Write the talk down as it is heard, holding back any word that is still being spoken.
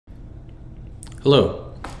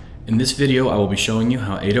Hello. In this video, I will be showing you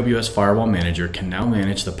how AWS Firewall Manager can now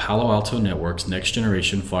manage the Palo Alto Network's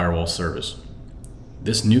next-generation firewall service.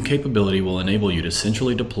 This new capability will enable you to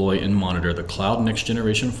centrally deploy and monitor the cloud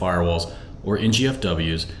next-generation firewalls, or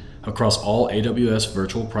NGFWs, across all AWS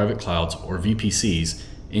Virtual Private Clouds, or VPCs,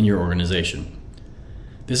 in your organization.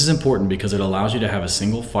 This is important because it allows you to have a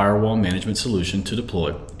single firewall management solution to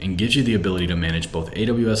deploy and gives you the ability to manage both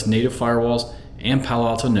AWS native firewalls and Palo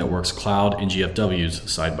Alto Network's cloud NGFWs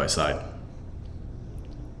side by side.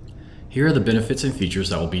 Here are the benefits and features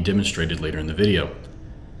that will be demonstrated later in the video.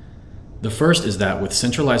 The first is that with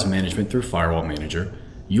centralized management through Firewall Manager,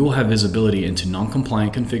 you will have visibility into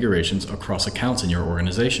non-compliant configurations across accounts in your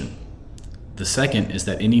organization. The second is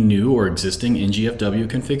that any new or existing NGFW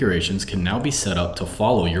configurations can now be set up to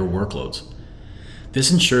follow your workloads.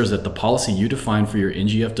 This ensures that the policy you define for your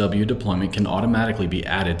NGFW deployment can automatically be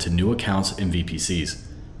added to new accounts and VPCs.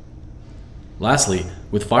 Lastly,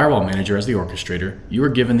 with Firewall Manager as the orchestrator, you are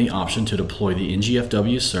given the option to deploy the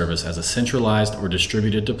NGFW service as a centralized or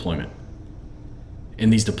distributed deployment. In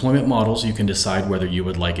these deployment models, you can decide whether you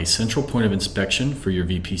would like a central point of inspection for your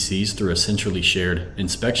VPCs through a centrally shared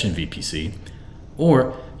inspection VPC,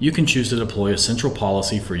 or you can choose to deploy a central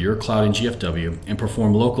policy for your cloud NGFW and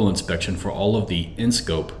perform local inspection for all of the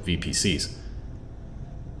in-scope VPCs.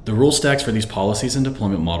 The rule stacks for these policies and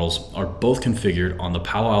deployment models are both configured on the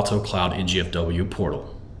Palo Alto Cloud NGFW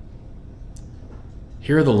portal.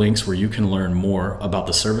 Here are the links where you can learn more about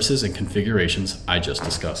the services and configurations I just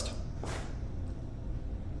discussed.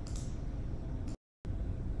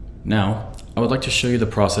 Now, I would like to show you the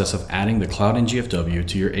process of adding the Cloud NGFW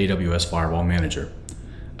to your AWS Firewall Manager.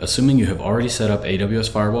 Assuming you have already set up AWS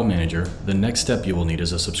Firewall Manager, the next step you will need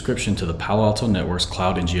is a subscription to the Palo Alto Network's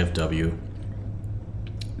Cloud NGFW.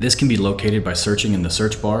 This can be located by searching in the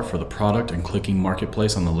search bar for the product and clicking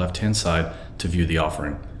Marketplace on the left-hand side to view the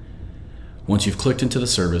offering. Once you've clicked into the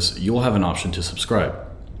service, you will have an option to subscribe.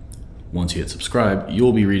 Once you hit subscribe, you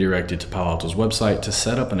will be redirected to Palo Alto's website to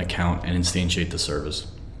set up an account and instantiate the service.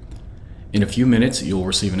 In a few minutes, you will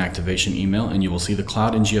receive an activation email and you will see the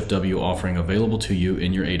Cloud NGFW offering available to you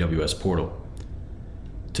in your AWS portal.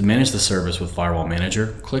 To manage the service with Firewall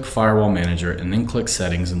Manager, click Firewall Manager and then click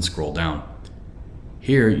Settings and scroll down.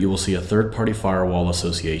 Here, you will see a third-party firewall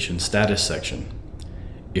association status section.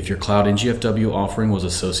 If your Cloud NGFW offering was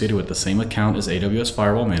associated with the same account as AWS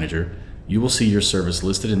Firewall Manager, you will see your service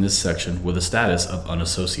listed in this section with a status of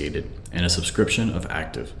unassociated and a subscription of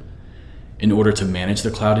active. In order to manage the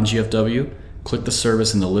Cloud NGFW, click the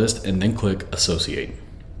service in the list and then click Associate.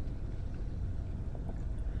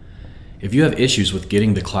 If you have issues with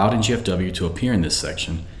getting the Cloud NGFW to appear in this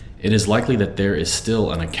section, it is likely that there is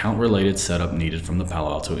still an account-related setup needed from the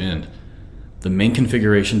Palo Alto end. The main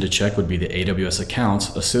configuration to check would be the AWS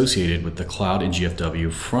accounts associated with the Cloud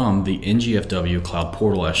NGFW from the NGFW Cloud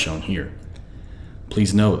Portal as shown here.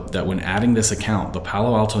 Please note that when adding this account, the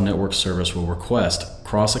Palo Alto Network service will request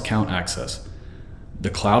cross-account access. The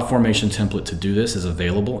CloudFormation template to do this is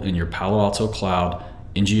available in your Palo Alto Cloud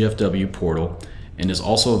NGFW portal and is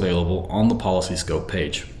also available on the Policy Scope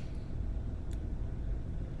page.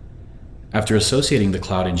 After associating the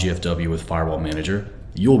Cloud NGFW with Firewall Manager,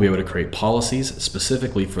 you will be able to create policies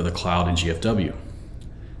specifically for the Cloud NGFW.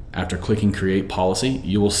 After clicking Create Policy,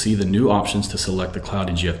 you will see the new options to select the Cloud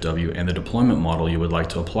NGFW and the deployment model you would like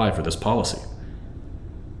to apply for this policy.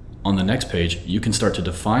 On the next page, you can start to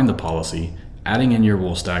define the policy, adding in your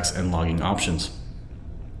rule stacks and logging options.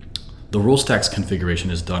 The rule stacks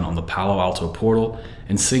configuration is done on the Palo Alto portal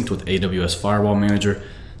and synced with AWS Firewall Manager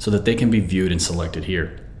so that they can be viewed and selected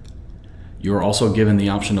here. You are also given the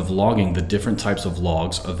option of logging the different types of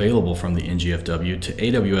logs available from the NGFW to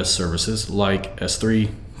AWS services like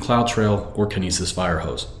S3, CloudTrail, or Kinesis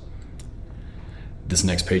Firehose. This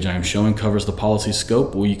next page I am showing covers the policy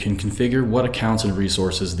scope where you can configure what accounts and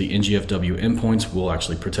resources the NGFW endpoints will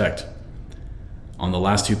actually protect. On the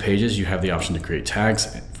last two pages, you have the option to create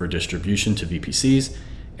tags for distribution to VPCs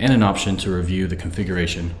and an option to review the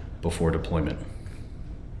configuration before deployment.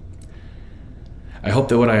 I hope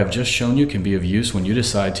that what I have just shown you can be of use when you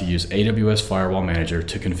decide to use AWS Firewall Manager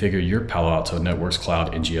to configure your Palo Alto Network's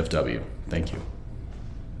Cloud NGFW. Thank you.